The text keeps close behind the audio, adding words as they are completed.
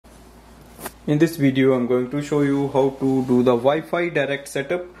In this video I'm going to show you how to do the Wi-Fi direct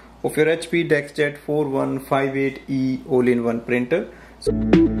setup of your HP DeskJet 4158e all-in-one printer.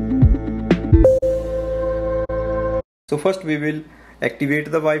 So first we will activate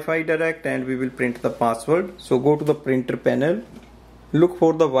the Wi-Fi direct and we will print the password. So go to the printer panel, look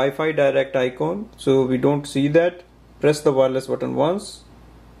for the Wi-Fi direct icon. So we don't see that. Press the wireless button once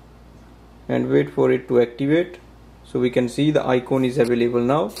and wait for it to activate. So we can see the icon is available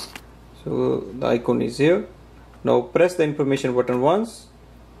now. So the icon is here. Now press the information button once.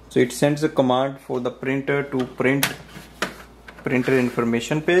 So it sends a command for the printer to print printer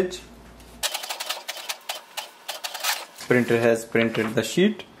information page. Printer has printed the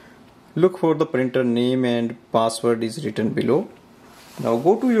sheet. Look for the printer name and password is written below. Now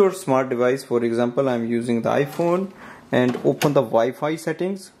go to your smart device. For example, I am using the iPhone, and open the Wi-Fi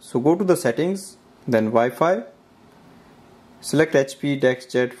settings. So go to the settings, then Wi-Fi. Select HP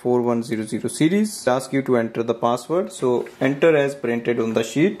DeskJet 4158e series. Ask you to enter the password. So enter as printed on the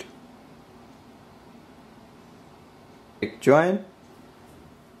sheet. Click join.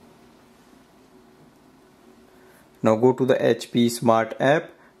 Now go to the HP Smart app.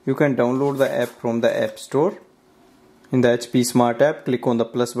 You can download the app from the App Store. In the HP Smart app, click on the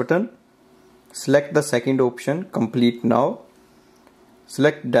plus button. Select the second option, complete now.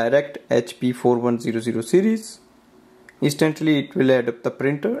 Select direct HP 4100 series. Instantly it will add up the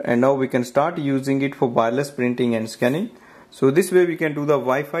printer, and now we can start using it for wireless printing and scanning. So this way we can do the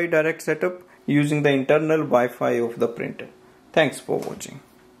Wi-Fi direct setup using the internal Wi-Fi of the printer. Thanks for watching.